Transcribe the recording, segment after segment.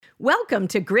Welcome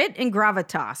to Grit and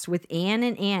Gravitas with Ann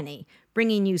and Annie,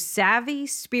 bringing you savvy,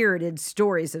 spirited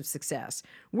stories of success.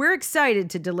 We're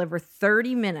excited to deliver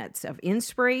 30 minutes of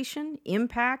inspiration,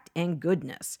 impact, and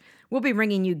goodness. We'll be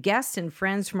bringing you guests and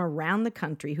friends from around the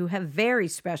country who have very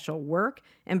special work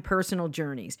and personal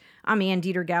journeys. I'm Ann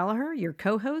Dieter Gallagher, your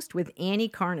co-host with Annie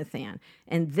Carnathan,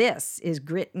 and this is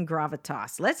Grit and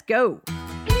Gravitas. Let's go.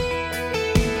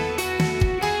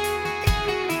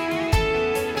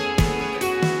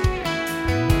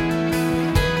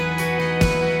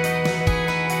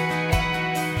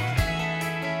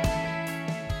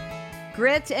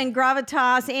 Grit and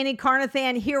Gravitas, Annie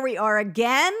Carnathan, here we are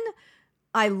again.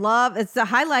 It's the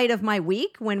highlight of my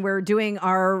week when we're doing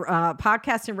our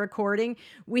podcast and recording.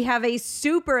 We have a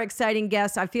super exciting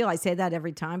guest. I feel I say that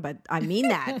every time, but I mean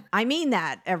that. I mean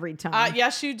that every time.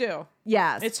 Yes, you do.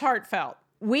 Yes. It's heartfelt.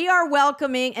 We are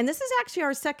welcoming, and this is actually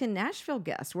our second Nashville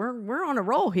guest. We're on a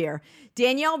roll here.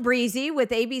 Danielle Breezy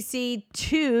with ABC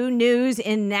 2 News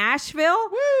in Nashville.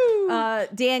 Woo!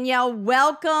 Danielle,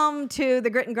 welcome to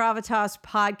the Grit and Gravitas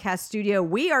podcast studio.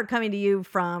 We are coming to you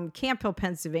from Camp Hill,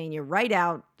 Pennsylvania, right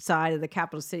outside of the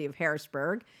capital city of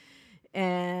Harrisburg.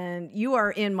 And you are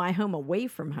in my home away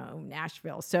from home,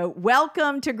 Nashville. So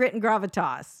welcome to Grit and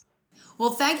Gravitas.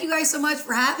 Well, thank you guys so much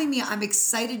for having me. I'm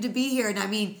excited to be here. And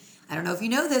I don't know if you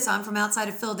know this, I'm from outside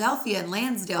of Philadelphia in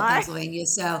Lansdale, Pennsylvania.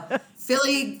 So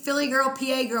Philly girl,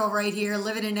 PA girl right here,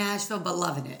 living in Nashville, but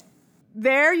loving it.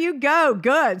 There you go.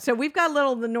 Good. So we've got a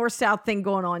little the north-south thing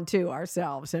going on too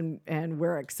ourselves, and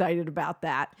we're excited about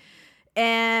that.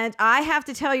 And I have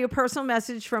to tell you a personal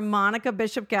message from Monica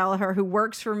Bishop Gallagher, who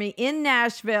works for me in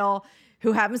Nashville,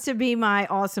 who happens to be my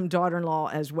awesome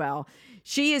daughter-in-law as well.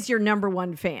 She is your number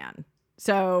one fan.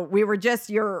 So we were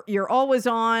just, you're always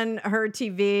on her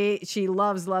TV. She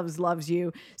loves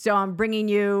you. So I'm bringing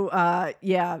you,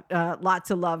 lots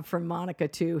of love from Monica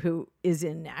too, who is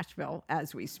in Nashville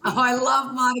as we speak. Oh, I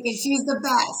love Monica. She's the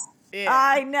best. Yeah.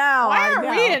 I know. Why are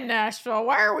we in Nashville?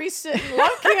 Why are we sitting low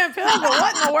Camp Hill?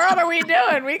 What in the world are we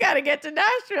doing? We got to get to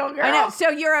Nashville, girl. I know. So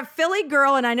you're a Philly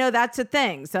girl, and I know that's a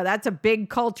thing. So that's a big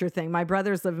culture thing. My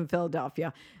brothers live in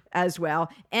Philadelphia as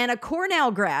well. And a Cornell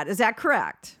grad. Is that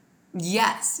correct?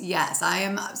 Yes, I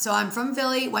am. So I'm from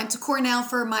Philly, went to Cornell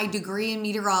for my degree in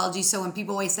meteorology. So when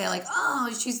people always say like,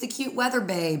 oh, she's the cute weather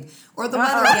babe or the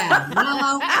weather gal.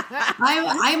 No,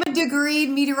 I'm a degreed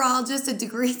meteorologist, a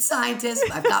degreed scientist.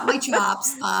 I've got my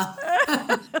chops.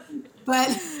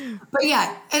 But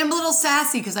yeah, and I'm a little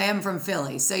sassy because I am from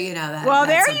Philly. So, you know that. Well,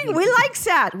 there you we like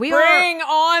sass. Bring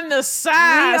on the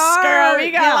sass, girl.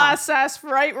 We got a lot of sass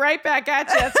right back at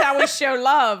you. That's how we show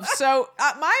love. So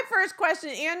my first question,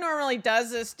 Ann normally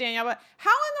does this, Danielle, but how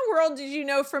in the world did you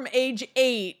know from age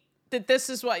 8 that this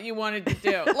is what you wanted to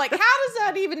do? Like, how does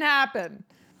that even happen?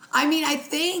 I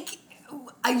think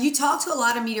you talk to a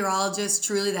lot of meteorologists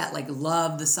truly that like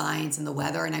love the science and the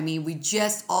weather. And we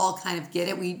just all kind of get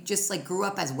it. We just like grew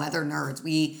up as weather nerds.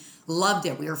 We loved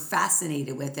it. We were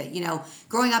fascinated with it. You know,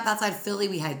 growing up outside of Philly,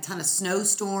 we had a ton of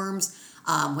snowstorms.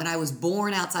 When I was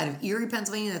born outside of Erie,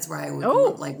 Pennsylvania, that's where I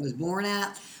was born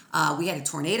at. We had a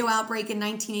tornado outbreak in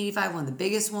 1985, one of the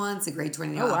biggest ones, the Great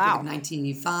Tornado Outbreak of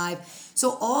 1985.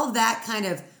 So all of that kind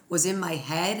of was in my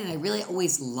head, and I really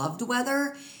always loved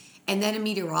weather. And then a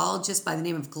meteorologist by the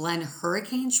name of Glenn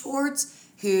Hurricane Schwartz,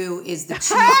 who is the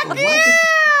chief of Good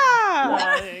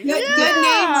name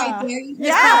right there.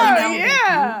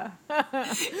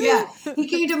 Yeah. He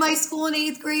came to my school in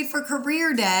 8th grade for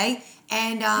career day,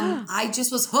 and I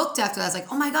just was hooked after that. I was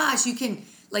like, oh my gosh, you can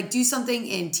like do something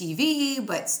in TV,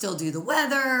 but still do the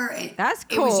weather. And that's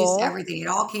cool. It was just everything. It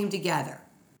all came together.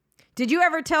 Did you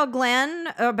ever tell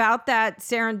Glenn about that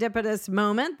serendipitous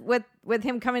moment with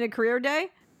him coming to career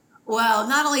day? Well,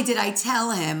 not only did I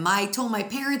tell him, I told my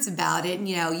parents about it. And,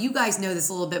 you know, you guys know this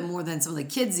a little bit more than some of the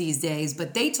kids these days,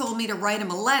 but they told me to write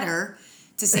him a letter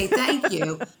to say thank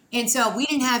you. And so we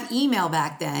didn't have email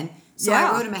back then. So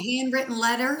I wrote him a handwritten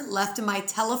letter, left him my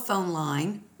telephone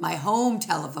line, my home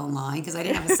telephone line, because I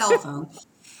didn't have a cell phone.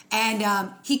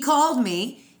 And he called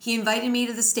me. He invited me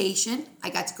to the station. I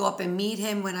got to go up and meet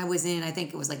him when I was in, I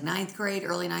think it was like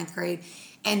early ninth grade.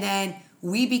 And then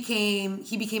he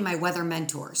became my weather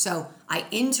mentor. So I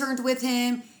interned with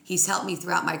him. He's helped me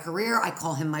throughout my career. I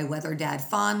call him my weather dad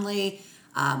fondly.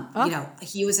 You know,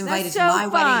 he was invited to my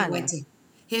wedding. I went to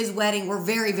his wedding. We're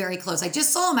very, very close. I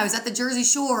just saw him. I was at the Jersey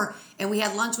Shore and we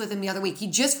had lunch with him the other week. He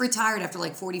just retired after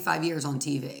like 45 years on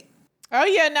TV. Oh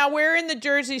yeah. Now where in the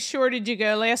Jersey Shore did you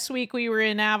go? Last week we were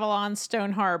in Avalon,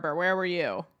 Stone Harbor. Where were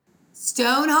you?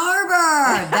 Stone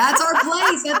Harbor. That's our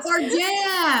place. That's our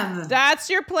jam.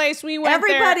 That's your place. We went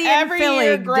Everybody there in every Philly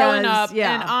year growing does, up.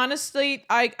 yeah. And honestly,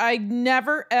 I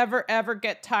never, ever, ever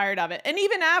get tired of it. And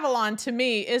even Avalon to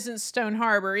me isn't Stone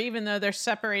Harbor, even though they're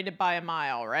separated by a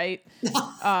mile, right?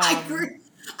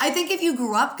 I think if you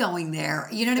grew up going there,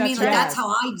 you know what I mean? That's Like right. that's how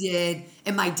I did.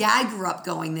 And my dad grew up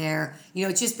going there. You know,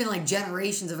 it's just been like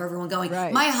generations of everyone going.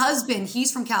 Right. My husband,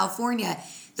 he's from California.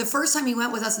 The first time he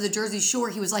went with us to the Jersey Shore,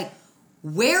 he was like,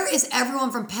 where is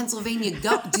everyone from Pennsylvania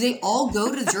go? Do they all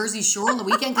go to the Jersey Shore on the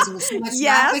weekend because there was so much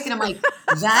Yes. traffic? And I'm like,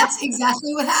 that's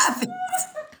exactly what happened.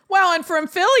 Well, and from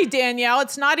Philly, Danielle,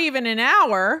 it's not even an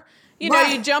hour. You know,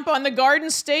 Right. you jump on the Garden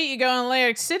State, you go in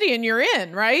Atlantic City, and you're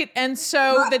in, right? And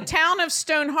so Right. the town of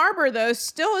Stone Harbor, though,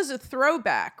 still is a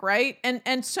throwback, right?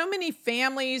 And so many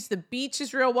families, the beach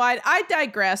is real wide. I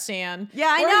digress, Ann. Yeah,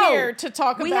 I We're know. here to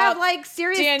talk We about have like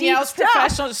serious Danielle's deep stuff.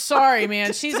 professional. Sorry,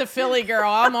 man. She's a Philly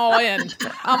girl. I'm all in.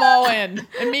 I'm all in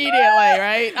immediately,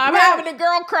 right? I'm Well, having a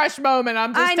girl crush moment.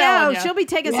 I'm just I know. telling you. She'll be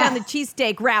taking us Yeah. down the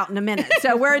cheesesteak route in a minute.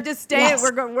 So we're just staying. Yes.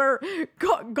 We're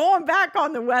going back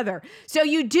on the weather. So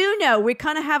you do know we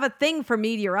kind of have a thing for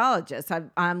meteorologists.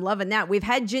 I'm loving that. We've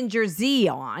had Ginger Z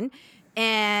on,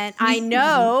 and I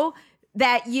know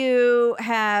that you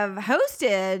have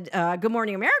hosted Good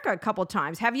Morning America a couple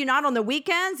times. Have you not on the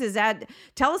weekends?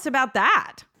 Tell us about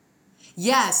that.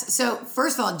 Yes. So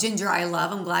first of all, Ginger, I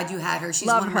love. I'm glad you had her. She's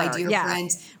Love one of her. my dear yeah.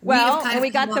 friends. Well, have kind and of we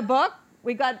got come the up- book.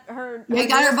 We got her. You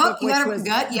got her book. You which got her was-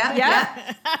 good. Yeah.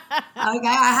 Yeah. Okay.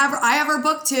 I have her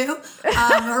book too.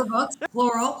 Her books,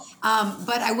 plural.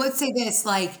 But I would say this,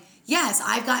 like, yes,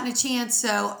 I've gotten a chance.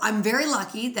 So I'm very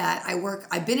lucky that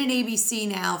I've been in ABC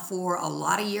now for a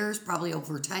lot of years, probably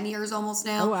over 10 years almost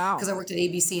now. Oh, wow. Because I worked at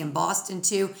ABC in Boston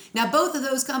too. Now, both of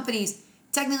those companies,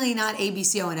 technically not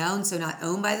ABC owned, so not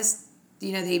owned by this,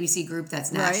 the ABC group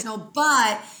that's Right. national,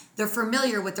 but they're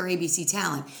familiar with their ABC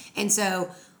talent. And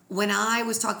so when I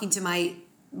was talking to my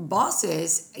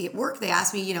bosses at work, they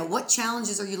asked me, what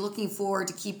challenges are you looking for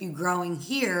to keep you growing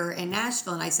here in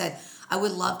Nashville? And I said, I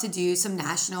would love to do some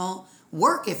national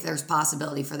work if there's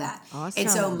possibility for that. Awesome. And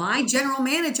so my general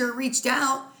manager reached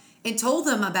out and told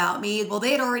them about me. Well,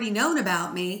 they had already known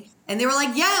about me, and they were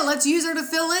like, yeah, let's use her to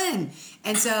fill in.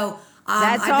 And so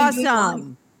That's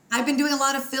awesome. I've been doing a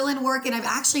lot of fill-in work, and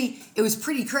it was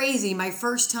pretty crazy. My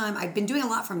first time, I've been doing a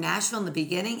lot from Nashville in the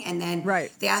beginning, and then Right.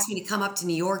 they asked me to come up to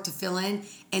New York to fill in.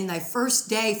 And my first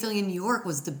day filling in New York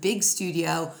was the big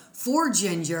studio for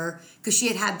Ginger, because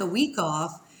she had the week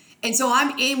off. And so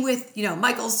I'm in with,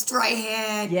 Michael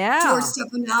Strahan, Yeah. George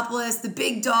Stephanopoulos, the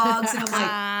big dogs, and I'm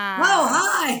like, oh,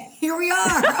 hi, here we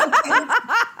are. Okay.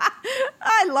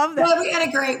 I love that. But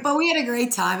we had a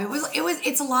great time.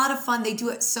 It's a lot of fun. They do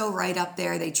it so right up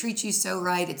there. They treat you so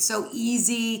right. It's so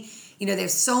easy.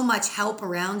 There's so much help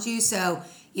around you. So,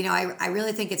 I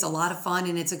really think it's a lot of fun,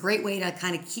 and it's a great way to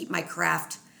kind of keep my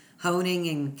craft honing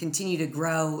and continue to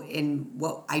grow in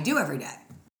what I do every day.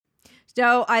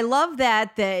 So I love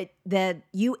that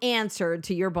you answered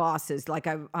to your bosses. Like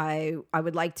I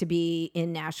would like to be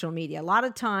in national media. A lot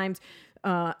of times,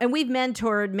 and we've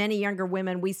mentored many younger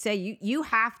women. We say you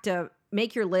have to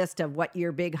make your list of what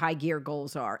your big high gear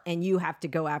goals are, and you have to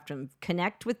go after them.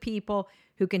 Connect with people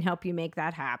who can help you make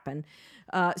that happen.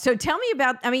 So tell me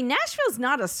about. Nashville's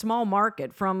not a small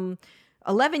market. From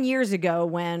 11 years ago,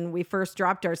 when we first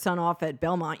dropped our son off at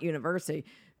Belmont University.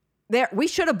 We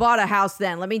should have bought a house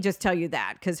then. Let me just tell you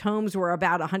that, because homes were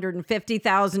about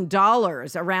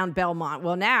 $150,000 around Belmont.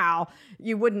 Well, now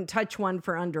you wouldn't touch one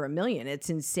for under $1 million. It's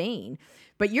insane.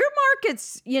 But your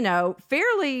market's,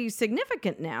 fairly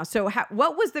significant now. So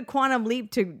what was the quantum leap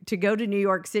to go to New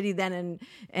York City then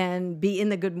and be in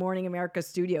the Good Morning America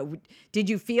studio? Did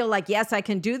you feel like, yes, I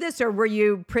can do this? Or were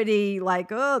you pretty like,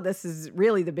 oh, this is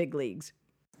really the big leagues?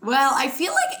 Well, I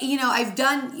feel like, I've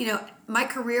done, my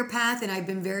career path, and I've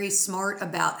been very smart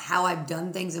about how I've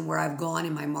done things and where I've gone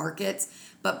in my markets.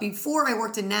 But before I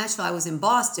worked in Nashville, I was in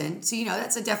Boston. So,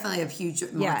 that's definitely a huge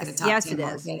market, a top 10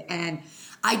 market. And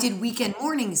I did weekend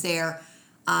mornings there,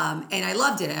 and I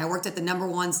loved it. And I worked at the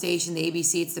 #1 station, the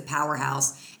ABC. It's the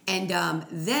powerhouse. And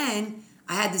then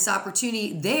I had this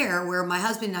opportunity there where my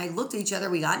husband and I looked at each other.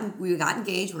 We got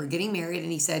engaged. We were getting married.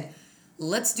 And he said,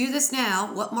 let's do this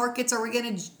now. What markets are we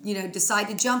going to, decide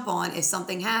to jump on if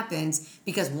something happens?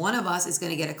 Because one of us is going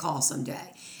to get a call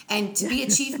someday. And to be a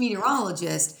chief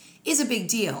meteorologist is a big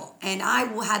deal. And I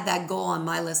had that goal on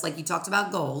my list, like you talked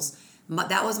about goals.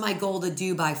 That was my goal to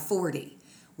do by 40.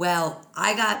 Well,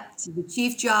 I got to the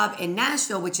chief job in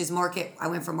Nashville, which is I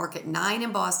went from market 9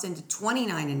 in Boston to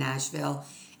 29 in Nashville,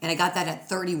 and I got that at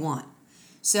 31.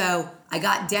 So I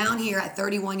got down here at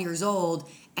 31 years old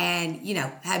and,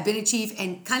 had been a chief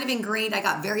and kind of ingrained. I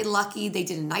got very lucky. They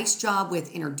did a nice job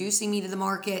with introducing me to the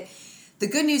market. The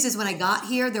good news is when I got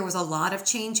here, there was a lot of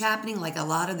change happening. Like a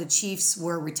lot of the chiefs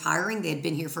were retiring. They had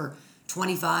been here for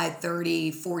 25,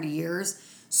 30, 40 years.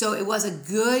 So it was a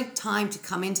good time to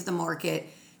come into the market,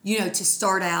 to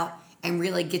start out and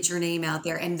really get your name out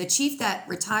there. And the chief that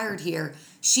retired here,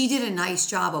 she did a nice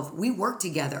job we worked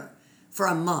together for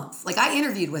a month. Like I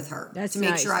interviewed with her to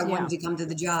make sure I wanted to come to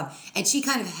the job. And she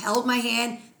kind of held my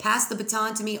hand, passed the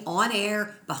baton to me on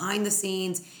air, behind the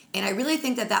scenes. And I really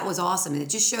think that was awesome. And it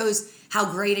just shows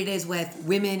how great it is with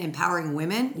women empowering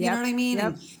women. You know what I mean? Yep.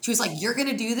 And she was like, you're going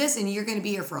to do this and you're going to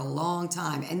be here for a long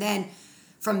time. And then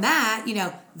from that,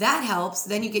 that helps.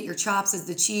 Then you get your chops as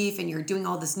the chief and you're doing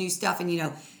all this new stuff.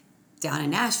 And, down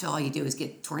in Nashville, all you do is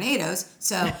get tornadoes.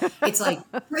 So it's like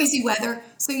crazy weather.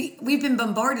 So we've been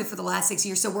bombarded for the last 6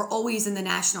 years. So we're always in the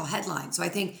national headline. So I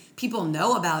think people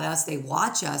know about us. They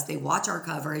watch our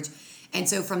coverage. And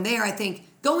so from there, I think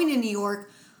going to New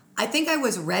York, I think I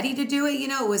was ready to do it.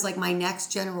 It was like my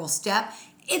next general step.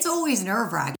 It's always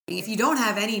nerve-wracking. If you don't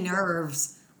have any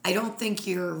nerves, I don't think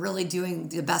you're really doing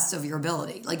the best of your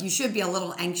ability. Like you should be a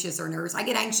little anxious or nervous. I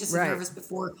get anxious and nervous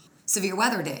before severe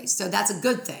weather days. So that's a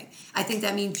good thing. I think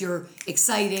that means you're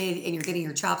excited and you're getting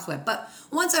your chops wet. But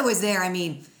once I was there,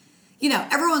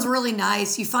 everyone's really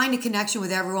nice. You find a connection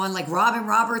with everyone. Like Robin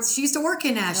Roberts, she used to work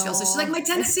in Nashville. So she's like my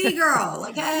Tennessee girl.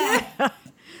 Like, hey.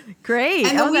 Great.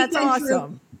 And that's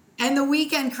awesome. And the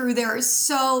weekend crew there is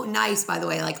so nice, by the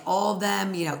way. Like all of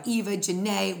them, Eva,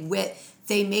 Janae, Whit,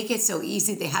 they make it so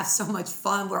easy. They have so much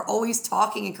fun. We're always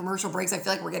talking in commercial breaks. I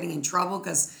feel like we're getting in trouble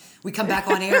because we come back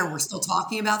on air and we're still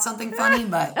talking about something funny,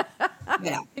 but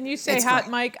yeah. Can you say hot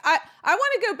mic? I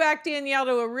want to go back, Danielle,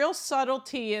 to a real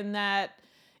subtlety in that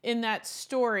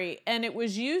story. And it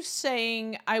was you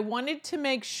saying, I wanted to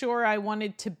make sure I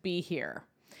wanted to be here.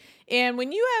 And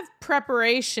when you have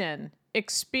preparation,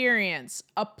 experience,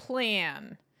 a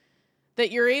plan,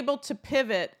 that you're able to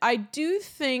pivot, I do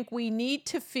think we need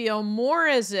to feel more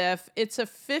as if it's a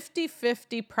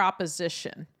 50-50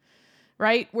 proposition.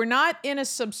 Right? We're not in a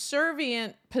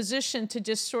subservient position to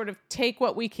just sort of take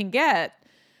what we can get.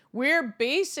 We're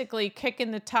basically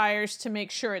kicking the tires to make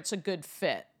sure it's a good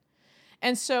fit.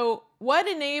 And so what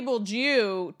enabled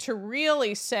you to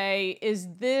really say, is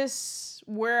this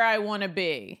where I want to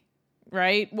be?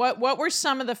 Right? What were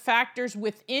some of the factors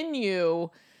within you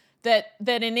that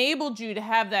enabled you to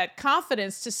have that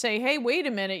confidence to say, hey, wait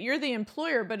a minute, you're the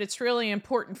employer, but it's really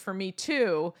important for me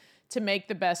too to make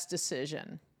the best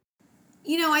decision?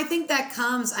 I think that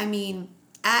comes, I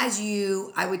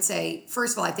would say,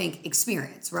 first of all, I think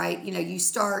experience, right?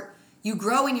 You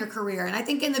grow in your career. And I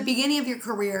think in the beginning of your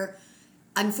career,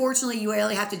 unfortunately, you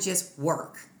really have to just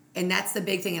work. And that's the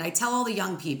big thing. And I tell all the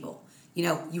young people,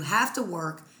 you have to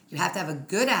work, you have to have a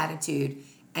good attitude,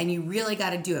 and you really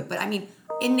got to do it. But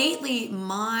innately,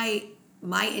 my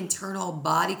internal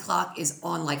body clock is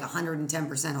on like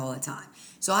 110% all the time.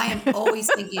 So I am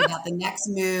always thinking about the next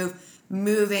move,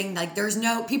 moving. Like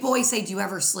people always say, do you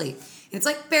ever sleep? And it's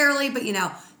like barely, but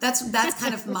that's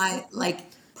kind of my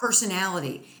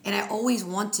personality. And I always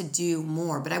want to do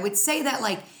more. But I would say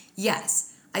that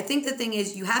yes, I think the thing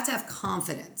is you have to have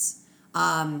confidence.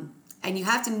 And you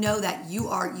have to know that you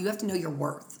have to know your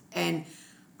worth. And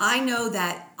I know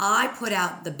that I put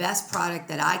out the best product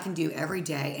that I can do every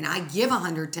day, and I give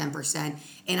 110%,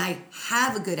 and I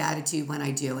have a good attitude when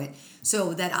I do it,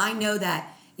 so that I know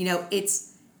that,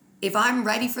 if I'm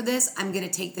ready for this, I'm going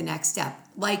to take the next step.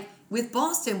 Like with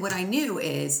Boston, what I knew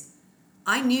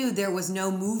there was no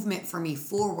movement for me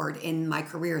forward in my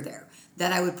career there,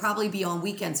 that I would probably be on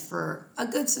weekends for a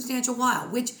good substantial while,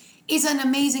 which is an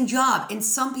amazing job. And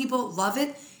some people love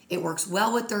it. It works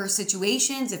well with their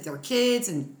situations, if they're kids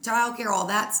and childcare, all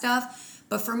that stuff.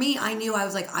 But for me, I knew I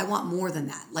was like, I want more than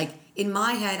that. Like in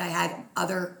my head, I had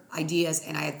other ideas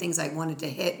and I had things I wanted to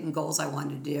hit and goals I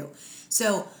wanted to do.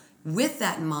 So with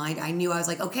that in mind, I knew I was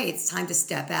like, okay, it's time to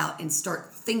step out and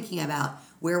start thinking about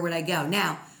where would I go.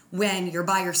 Now, when you're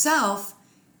by yourself,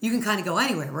 you can kind of go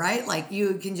anywhere, right? Like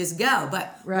you can just go.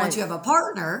 But once you have a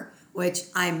partner, which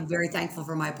I'm very thankful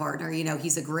for my partner,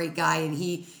 he's a great guy and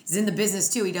he's in the business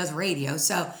too. He does radio.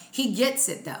 So he gets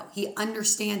it though. He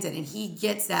understands it and he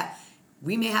gets that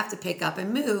we may have to pick up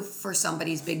and move for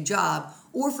somebody's big job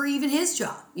or for even his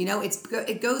job.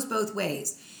 It goes both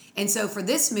ways. And so for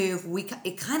this move,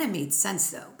 it kind of made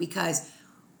sense though, because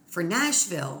for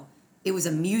Nashville, it was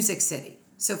a music city.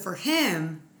 So for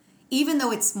him, even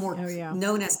though it's more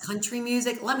known as country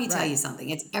music, let me tell you something.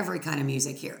 It's every kind of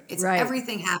music here. It's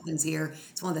everything happens here.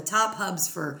 It's one of the top hubs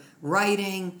for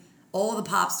writing, All the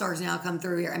pop stars now come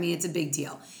through here. I mean, it's a big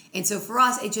deal. And so for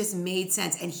us, it just made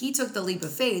sense. And he took the leap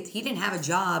of faith. He didn't have a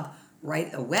job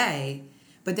right away,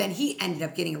 but then he ended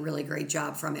up getting a really great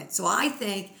job from it. So I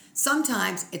think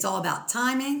sometimes it's all about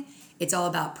timing, it's all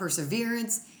about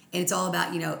perseverance, and it's all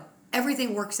about,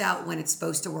 everything works out when it's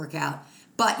supposed to work out.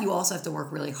 But you also have to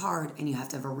work really hard, and you have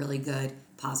to have a really good,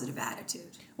 positive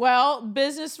attitude. Well,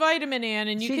 business vitamin, Ann,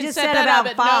 and you She can just set said that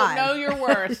about up. 5. Know your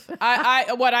worth.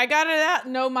 What I got at that,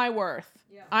 know my worth.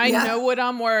 I know what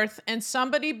I'm worth, and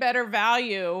somebody better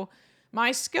value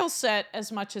my skill set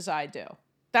as much as I do.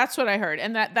 That's what I heard,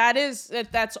 and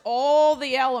that's all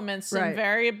the elements and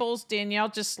variables Danielle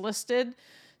just listed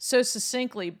so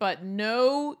succinctly. But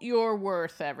know your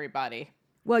worth, everybody.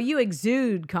 Well, you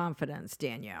exude confidence,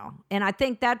 Danielle. And I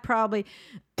think that probably,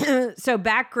 so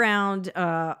background,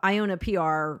 I own a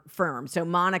PR firm. So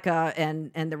Monica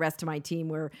and the rest of my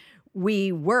team,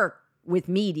 we work with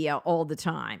media all the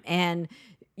time. And,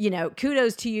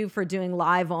 kudos to you for doing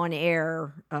live on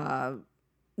air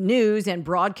news and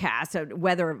broadcasts,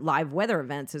 live weather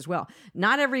events as well.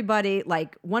 Not everybody,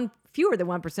 fewer than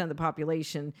 1% of the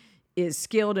population is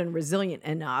skilled and resilient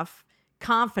enough,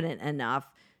 confident enough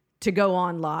to go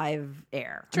on live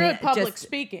air. True, public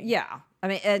speaking. Yeah. I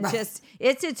mean,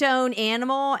 it's its own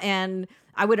animal. And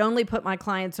I would only put my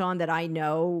clients on that I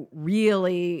know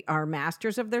really are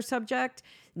masters of their subject,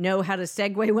 know how to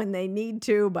segue when they need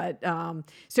to. But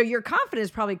so your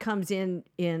confidence probably comes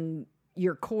in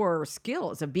your core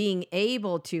skills of being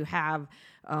able to have,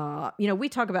 we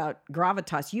talk about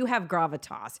gravitas. You have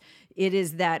gravitas. It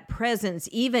is that presence,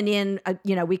 even in,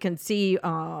 we can see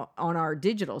on our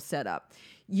digital setup.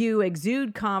 You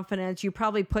exude confidence. You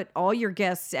probably put all your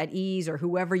guests at ease or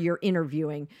whoever you're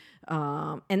interviewing.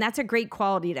 And that's a great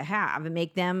quality to have and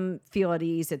make them feel at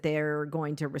ease that they're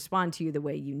going to respond to you the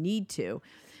way you need to.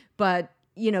 But,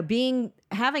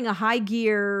 having a high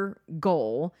gear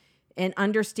goal and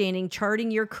understanding, charting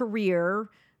your career,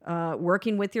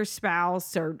 working with your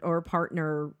spouse or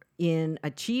partner in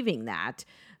achieving that,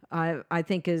 I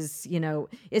think is,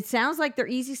 it sounds like they're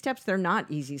easy steps. They're not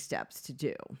easy steps to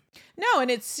do. No,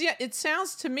 and it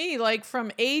sounds to me like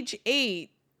from age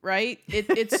 8, right?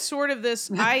 It's sort of this,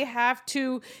 I have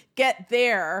to get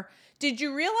there. Did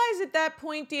you realize at that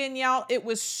point, Danielle, it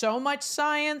was so much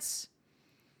science?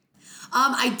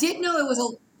 I did know it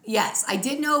was I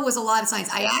did know it was a lot of science.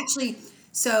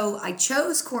 I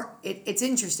chose it's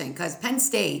interesting because Penn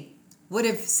State would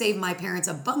have saved my parents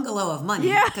a bungalow of money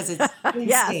because it's Penn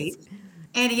State.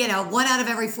 And, 1 out of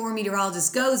every 4 meteorologists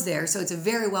goes there. So it's a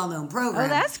very well-known program. Oh,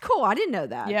 that's cool. I didn't know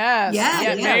that. Yes.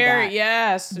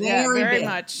 Very big.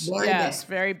 much.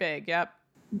 Very big. Yep.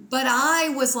 But I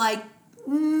was like,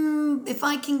 if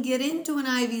I can get into an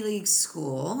Ivy League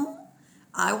school,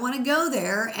 I want to go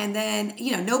there. And then,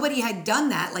 nobody had done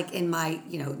that like in my,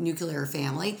 nuclear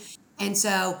family. And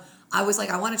so I was like,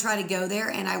 I want to try to go there.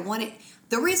 And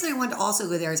the reason I wanted to also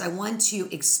go there is I wanted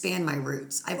to expand my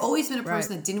roots. I've always been a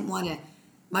person that didn't want to,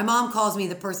 my mom calls me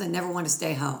the person that never wanted to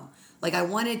stay home. Like I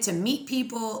wanted to meet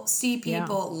people, see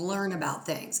people, learn about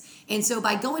things. And so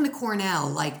by going to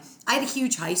Cornell, I had a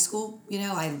huge high school,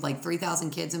 I had 3,000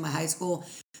 kids in my high school.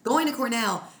 Going to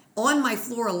Cornell, on my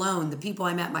floor alone, the people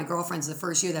I met, my girlfriends the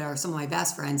first year that are some of my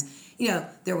best friends,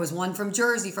 there was one from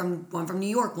Jersey, one from New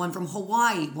York, one from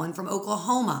Hawaii, one from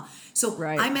Oklahoma. So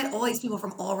I met all these people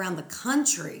from all around the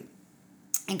country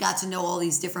and got to know all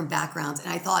these different backgrounds. And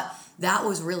I thought that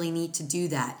was really neat to do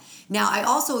that. Now, I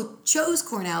also chose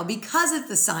Cornell because if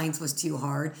the science was too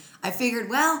hard. I figured,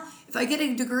 well, if I get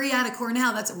a degree out of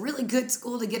Cornell, that's a really good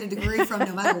school to get a degree from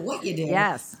no matter what you do.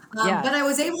 Yes. But I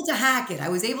was able to hack it. I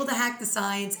was able to hack the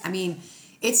science. I mean,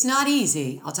 it's not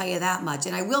easy, I'll tell you that much.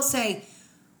 And I will say,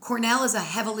 Cornell is a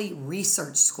heavily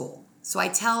research school. So I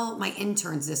tell my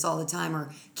interns this all the time,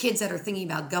 or kids that are thinking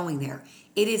about going there.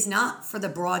 It is not for the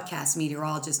broadcast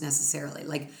meteorologist necessarily.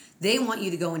 They want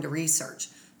you to go into research.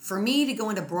 For me to go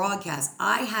into broadcast,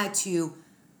 I had to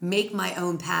make my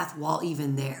own path while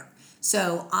even there.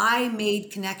 So I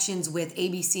made connections with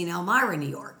ABC in Elmira, New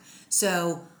York.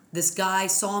 So this guy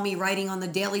saw me writing on the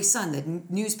Daily Sun, the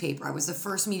newspaper. I was the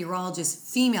first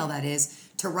meteorologist, female that is,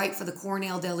 to write for the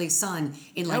Cornell Daily Sun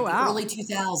in the early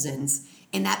 2000s.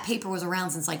 And that paper was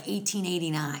around since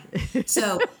 1889.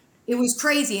 So it was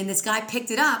crazy. And this guy picked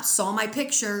it up, saw my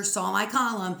picture, saw my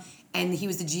column, and he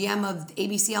was the GM of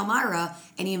ABC Elmira,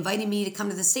 and he invited me to come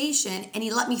to the station, and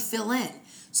he let me fill in.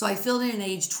 So I filled in at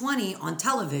age 20 on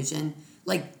television,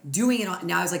 doing it on,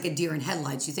 now I was like a deer in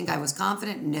headlights. You think I was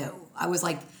confident? No. I was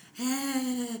like,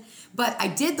 But I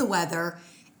did the weather,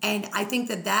 and I think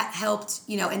that helped,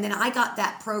 and then I got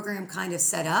that program kind of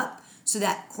set up so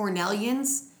that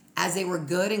Cornellians as they were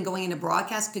good and going into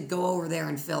broadcast could go over there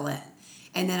and fill in.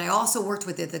 And then I also worked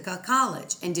with Ithaca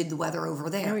College and did the weather over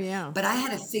there. Oh, yeah. But I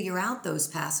had to figure out those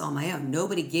paths on my own.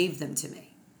 Nobody gave them to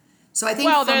me. So I think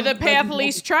well, they're the path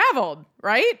least traveled,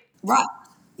 right? Right.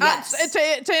 Yes.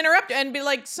 To interrupt and be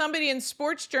like somebody in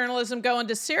sports journalism going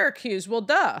to Syracuse, well,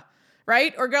 duh,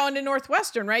 right? Or going to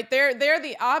Northwestern, right? They're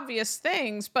the obvious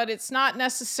things, but it's not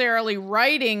necessarily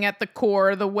writing at the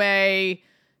core the way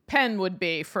Penn would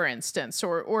be, for instance,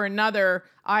 or another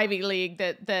Ivy League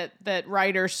that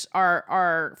writers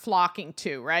are flocking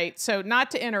to, right? So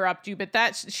not to interrupt you,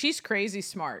 but she's crazy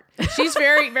smart. She's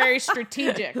very, very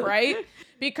strategic, right?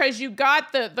 Because you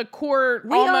got the core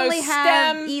we almost only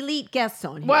have STEM elite guests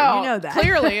on here. well, you know that.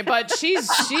 clearly, but she's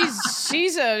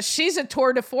a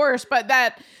tour de force, but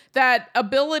that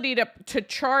ability to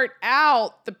chart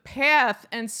out the path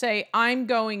and say, I'm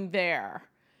going there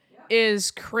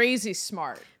is crazy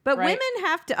smart. But right? women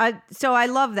have to, so I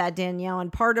love that, Danielle.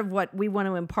 And part of what we want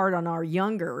to impart on our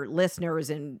younger listeners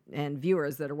and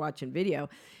viewers that are watching video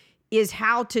is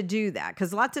how to do that.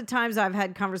 Because lots of times I've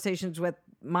had conversations with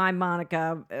my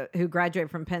Monica, who graduated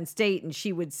from Penn State, and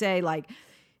she would say, like,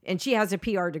 and she has a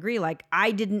PR degree, like,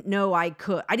 I didn't know I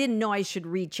should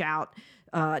reach out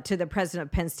to the president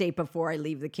of Penn State before I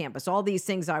leave the campus. All these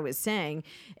things I was saying.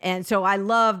 And so I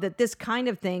love that this kind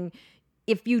of thing,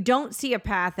 if you don't see a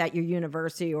path at your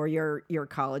university or your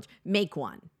college, make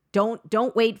one.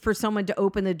 Don't wait for someone to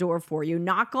open the door for you.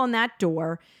 Knock on that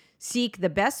door. Seek the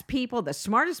best people, the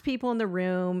smartest people in the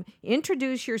room.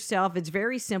 Introduce yourself. It's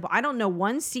very simple. I don't know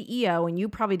one CEO, and you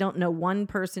probably don't know one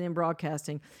person in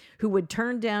broadcasting who would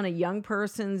turn down a young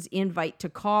person's invite to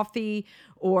coffee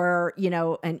or,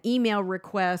 an email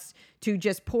request to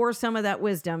just pour some of that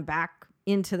wisdom back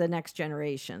into the next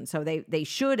generation. So they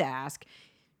should ask.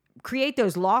 Create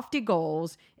those lofty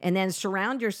goals and then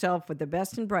surround yourself with the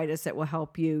best and brightest that will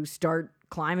help you start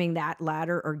climbing that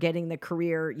ladder or getting the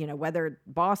career, whether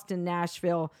Boston,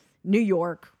 Nashville, New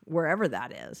York, wherever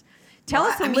that is. Tell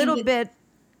us a little bit.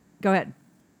 Go ahead.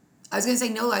 I was going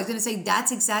to say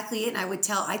that's exactly it. And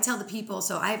I tell the people,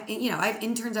 so I have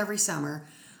interns every summer.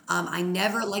 I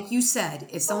never, like you said,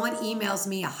 if someone emails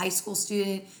me, a high school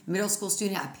student, middle school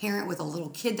student, a parent with a little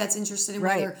kid that's interested in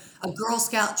whether a Girl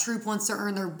Scout troop wants to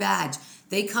earn their badge,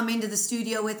 they come into the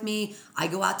studio with me. I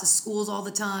go out to schools all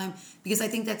the time because I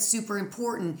think that's super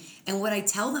important. And what I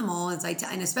tell them all is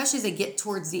and especially as they get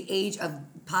towards the age of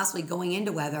possibly going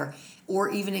into weather or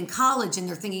even in college and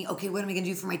they're thinking, okay, what am I going to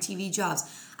do for my TV jobs?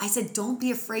 I said, don't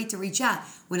be afraid to reach out.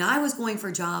 When I was going for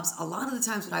jobs, a lot of the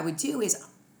times what I would do is,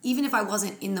 even if I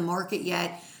wasn't in the market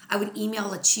yet, I would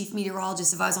email a chief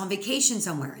meteorologist if I was on vacation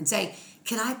somewhere and say,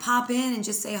 can I pop in and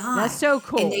just say hi? That's so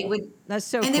cool. And they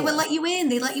would let you in.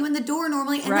 They let you in the door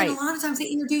normally. And then a lot of times they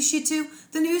introduce you to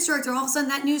the news director. All of a sudden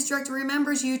that news director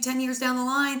remembers you 10 years down the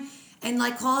line and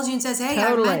calls you and says, hey,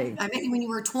 I met you when you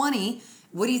were 20.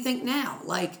 What do you think now?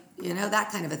 That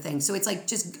kind of a thing. So it's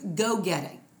just go get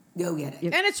it. Go get it.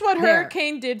 And it's what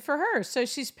Hurricane did for her. So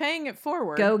she's paying it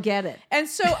forward. Go get it. And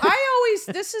so I always,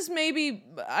 this is maybe,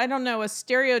 I don't know, a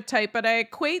stereotype, but I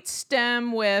equate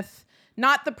STEM with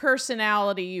not the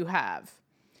personality you have.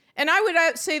 And I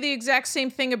would say the exact same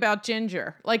thing about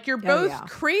Ginger. You're both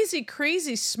crazy,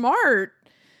 crazy smart,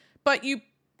 but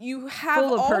you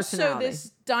have also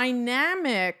this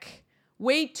dynamic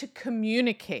way to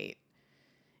communicate.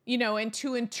 And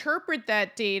to interpret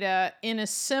that data in a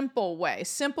simple way.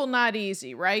 Simple, not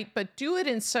easy, right? But do it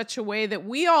in such a way that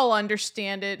we all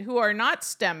understand it who are not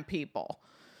STEM people,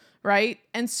 right?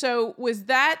 And so was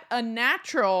that a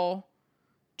natural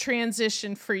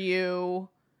transition for you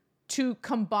to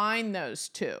combine those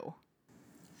two?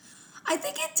 I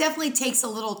think it definitely takes a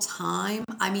little time.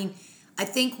 I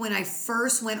think when I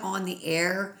first went on the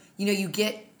air, you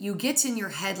get in your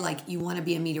head you want to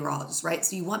be a meteorologist, right?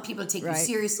 So you want people to take you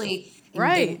seriously.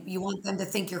 And you want them to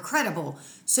think you're credible.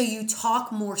 So you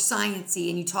talk more sciencey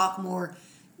and you talk more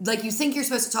you think you're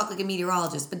supposed to talk like a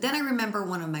meteorologist. But then I remember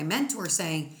one of my mentors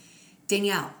saying,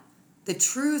 Danielle, the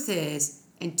truth is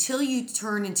until you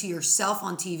turn into yourself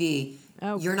on TV,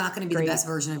 you're not going to be the best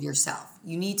version of yourself.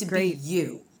 You need to be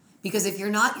you. Because if you're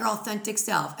not your authentic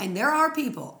self, and there are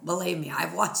people, believe me,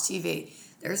 I've watched TV.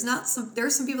 There's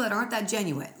some people that aren't that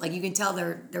genuine. You can tell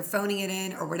they're phoning it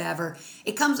in or whatever.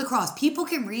 It comes across. People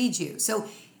can read you. So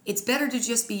it's better to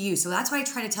just be you. So that's why I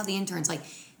try to tell the interns,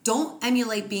 don't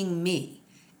emulate being me.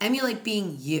 Emulate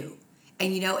being you.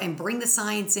 And, and bring the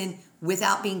science in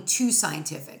without being too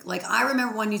scientific. I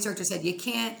remember one news director said,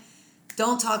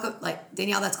 don't talk,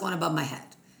 Danielle, that's going above my head.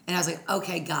 And I was like,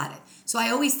 okay, got it. So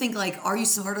I always think are you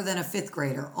smarter than a fifth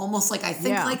grader? Almost I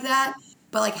think like that.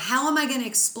 But how am I going to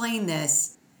explain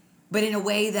this but in a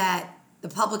way that the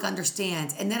public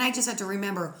understands. And then I just have to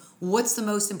remember what's the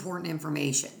most important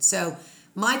information. So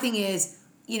my thing is,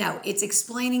 it's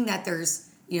explaining that there's,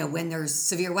 when there's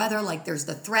severe weather, like there's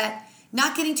the threat,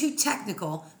 not getting too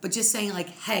technical, but just saying like,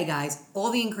 hey guys,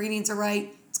 all the ingredients are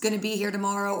right. It's going to be here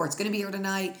tomorrow, or it's going to be here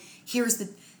tonight. Here's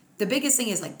the biggest thing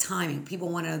is like timing. People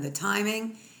want to know the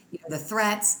timing, the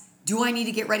threats. Do I need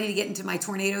to get ready to get into my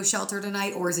tornado shelter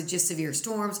tonight, or is it just severe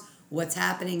storms? What's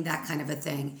happening? That kind of a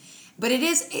thing. But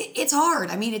it's hard.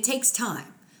 I mean, it takes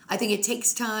time. I think it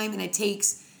takes time, and it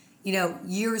takes,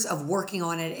 years of working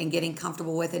on it and getting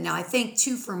comfortable with it. Now, I think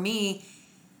too, for me,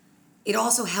 it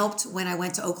also helped when I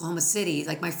went to Oklahoma City.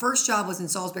 Like my first job was in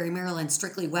Salisbury, Maryland,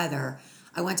 strictly weather.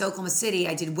 I went to Oklahoma City,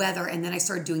 I did weather, and then I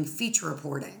started doing feature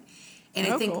reporting.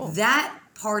 And I think that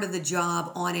part of the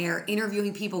job on air,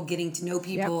 interviewing people, getting to know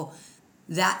people,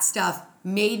 that stuff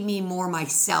made me more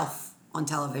myself on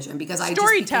television, because I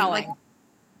just became like,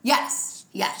 yes,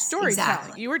 storytelling.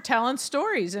 Exactly. You were telling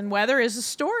stories, and weather is a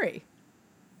story.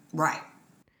 Right.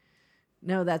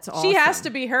 No, that's awesome. She has to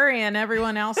be hurrying.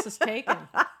 Everyone else is taken.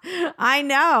 I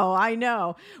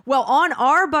know. Well, on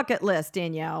our bucket list,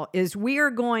 Danielle, is we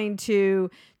are going to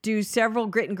do several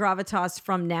Grit and Gravitas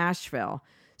from Nashville.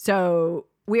 So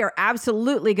we are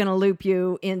absolutely going to loop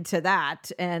you into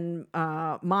that. And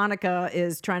Monica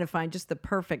is trying to find just the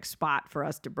perfect spot for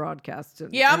us to broadcast.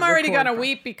 I'm already going to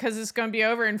weep because it's going to be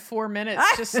over in 4 minutes,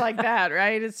 just like that,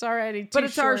 right? It's already too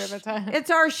short of a time.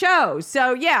 It's our show.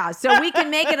 So so we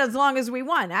can make it as long as we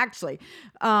want, actually.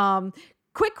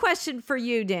 Quick question for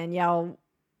you, Danielle.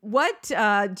 What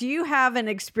do you have an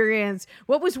experience?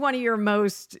 What was one of your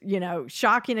most,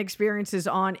 shocking experiences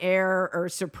on air, or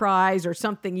surprise, or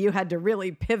something you had to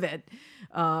really pivot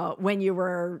when you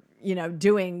were,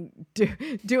 doing,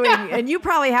 and you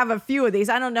probably have a few of these.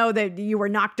 I don't know that you were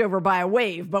knocked over by a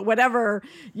wave, but whatever,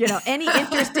 any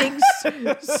interesting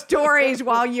stories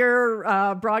while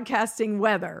you're broadcasting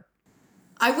weather.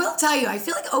 I will tell you, I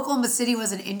feel like Oklahoma City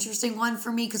was an interesting one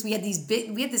for me, because we had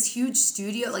this huge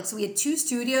studio. So we had 2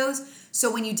 studios.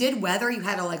 So when you did weather, you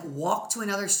had to like walk to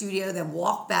another studio, then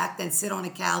walk back, then sit on a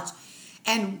couch.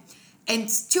 And 2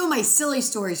 of my silly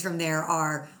stories from there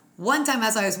are, one time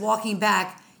as I was walking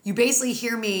back, you basically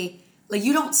hear me, like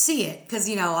you don't see it because,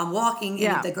 I'm walking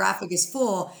and the graphic is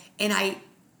full, and I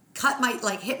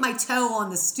hit my toe on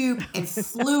the stoop and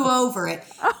flew over it,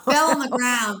 fell on the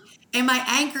ground. And my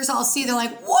anchors all see, they're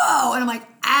like, whoa. And I'm like,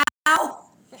 ow.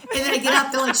 And then I get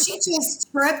up, they're like, she just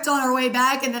tripped on her way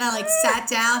back. And then I sat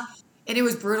down, and it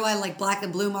was brutal. I had black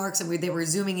and blue marks, and they were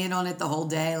zooming in on it the whole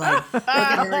day. Look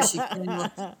at her. So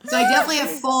I definitely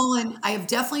have fallen. I have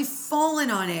definitely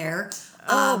fallen on air.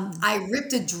 I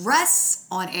ripped a dress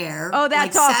on air. Oh,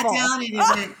 that's awful. Sat down and it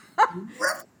went.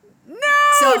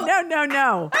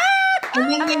 No. And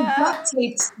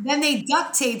then they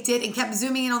duct taped it and kept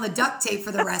zooming in on the duct tape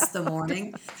for the rest of the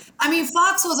morning. I mean,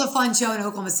 Fox was a fun show in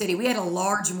Oklahoma City. We had a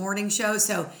large morning show,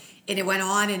 and it went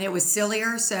on, and it was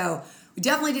sillier. So we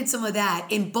definitely did some of that.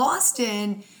 In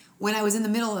Boston, when I was in the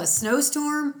middle of a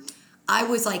snowstorm, I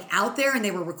was out there, and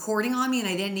they were recording on me, and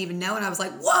I didn't even know. And I was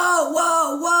like,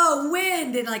 whoa,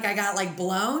 wind. And I got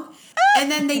blown. And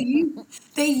then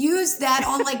they used that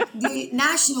on the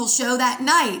national show that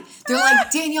night. They're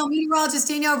like, meteorologist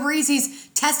Danielle Breezy's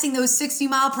testing those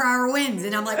 60-mile-per-hour winds.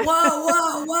 And I'm like,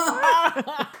 whoa.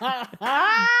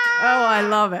 Oh, I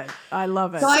love it.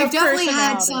 So I've definitely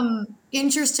had some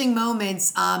interesting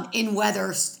moments in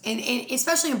weather, and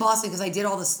especially in Boston, because I did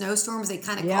all the snowstorms. They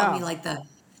kind of called me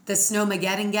the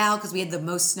Snowmageddon gal, because we had the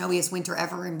most snowiest winter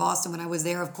ever in Boston when I was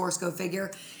there, of course, go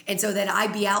figure. And so that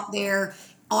I'd be out there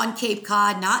on Cape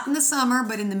Cod, not in the summer,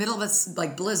 but in the middle of a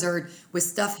blizzard with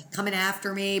stuff coming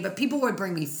after me. But people would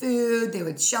bring me food. They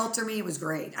would shelter me. It was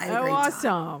great. I had a great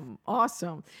time.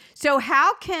 Awesome. So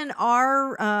how can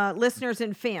our listeners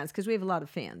and fans, because we have a lot of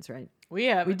fans, right? We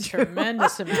have a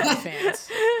tremendous amount of fans.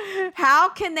 How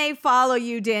can they follow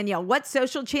you, Danielle? What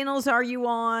social channels are you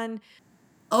on?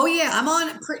 Oh, yeah. I'm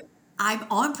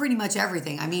on pretty much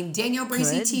everything. I mean, Danielle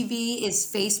Breezy TV is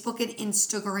Facebook and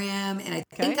Instagram. And I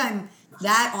think I'm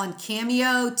that on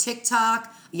Cameo,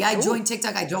 TikTok. Yeah, I joined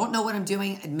TikTok. I don't know what I'm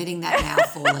doing, admitting that now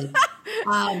fully.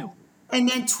 And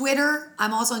then Twitter.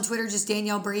 I'm also on Twitter, just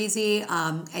Danielle Breezy.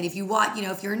 And if you want,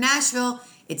 if you're in Nashville,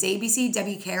 it's ABC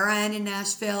WKRN in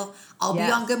Nashville. I'll be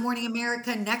on Good Morning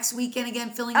America next weekend again,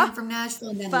 filling in from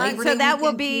Nashville. And then Labor Day so that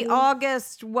will be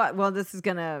August. What? Well, this is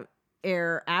going to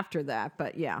air after that,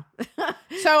 but yeah.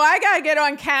 So I gotta get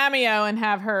on Cameo and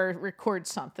have her record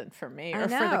something for me or for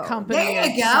the company. There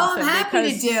you go. I'm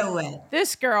happy to do it.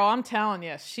 This girl, I'm telling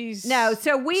you, she's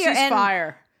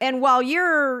fire. And while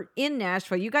you're in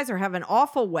Nashville, you guys are having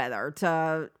awful weather,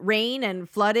 to rain and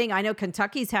flooding. I know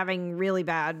Kentucky's having really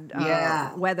bad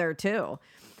weather too.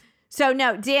 So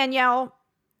no, Danielle,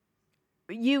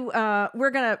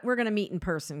 we're gonna meet in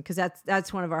person, because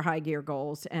that's one of our high gear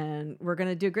goals, and we're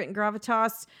gonna do Grit and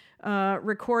Gravitas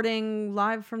recording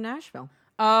live from Nashville.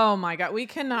 Oh my God, you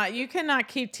cannot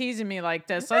keep teasing me like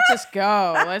this. Let's just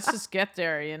go. Let's just get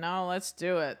there, let's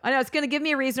do it. I know, it's going to give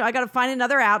me a reason. I got to find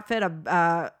another outfit,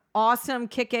 a awesome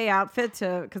kick-A outfit,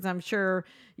 because I'm sure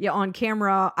on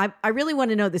camera, I really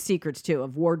want to know the secrets too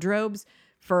of wardrobes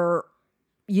for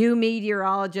you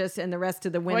meteorologists and the rest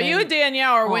of the women. Well, you and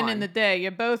Danielle are winning the day. You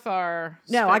both are.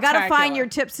 No, I got to find your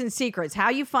tips and secrets. How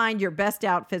you find your best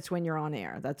outfits when you're on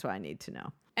air. That's what I need to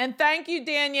know. And thank you,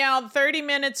 Danielle. 30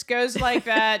 minutes goes like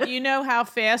that. You know how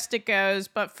fast it goes.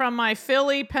 But from my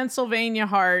Philly, Pennsylvania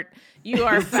heart, you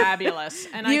are fabulous.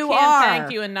 And I can't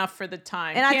thank you enough for the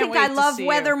time. And I think I love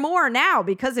weather more now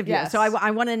because of you. Yes. So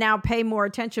I want to now pay more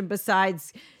attention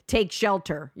besides take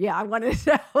shelter. Yeah, I want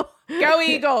to know. Go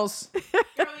Eagles.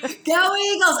 Go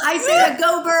Eagles. I say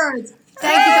go Birds.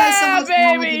 Thank you guys so much for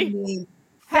having me.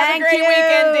 Have a great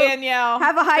weekend, Danielle.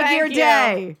 Have a high gear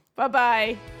day.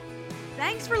 Bye-bye.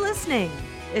 Thanks for listening.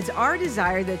 It's our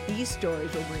desire that these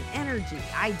stories will bring energy,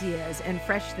 ideas, and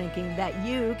fresh thinking that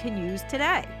you can use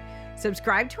today.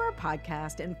 Subscribe to our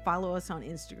podcast and follow us on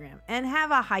Instagram, and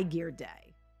have a high gear day.